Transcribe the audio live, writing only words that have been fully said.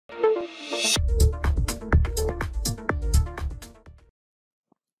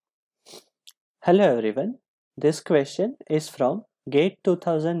Hello everyone, this question is from GATE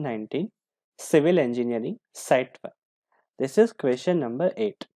 2019 Civil Engineering Site 1. This is question number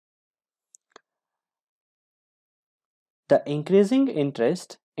 8. The increasing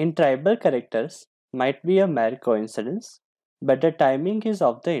interest in tribal characters might be a mere coincidence, but the timing is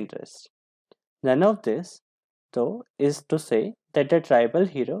of the interest. None of this, though, is to say that the tribal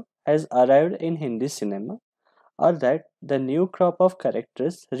hero has arrived in Hindi cinema or that the new crop of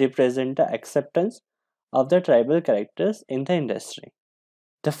characters represent the acceptance of the tribal characters in the industry.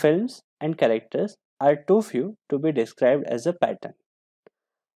 The films and characters are too few to be described as a pattern.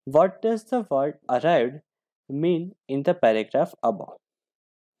 What does the word arrived mean in the paragraph above?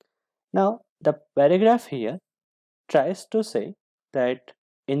 Now, the paragraph here tries to say that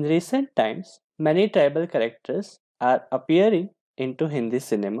in recent times, many tribal characters are appearing into Hindi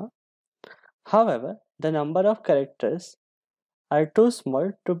cinema. However, the number of characters are too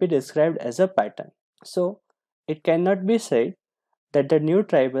small to be described as a pattern. So, it cannot be said that the new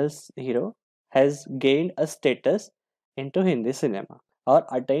tribal hero has gained a status into Hindi cinema or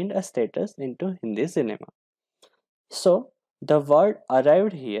attained a status into Hindi cinema. So, the word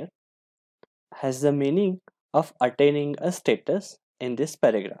arrived here has the meaning of attaining a status in this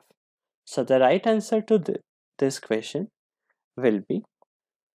paragraph. So, the right answer to this question will be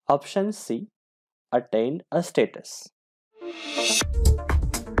option C, attained a status.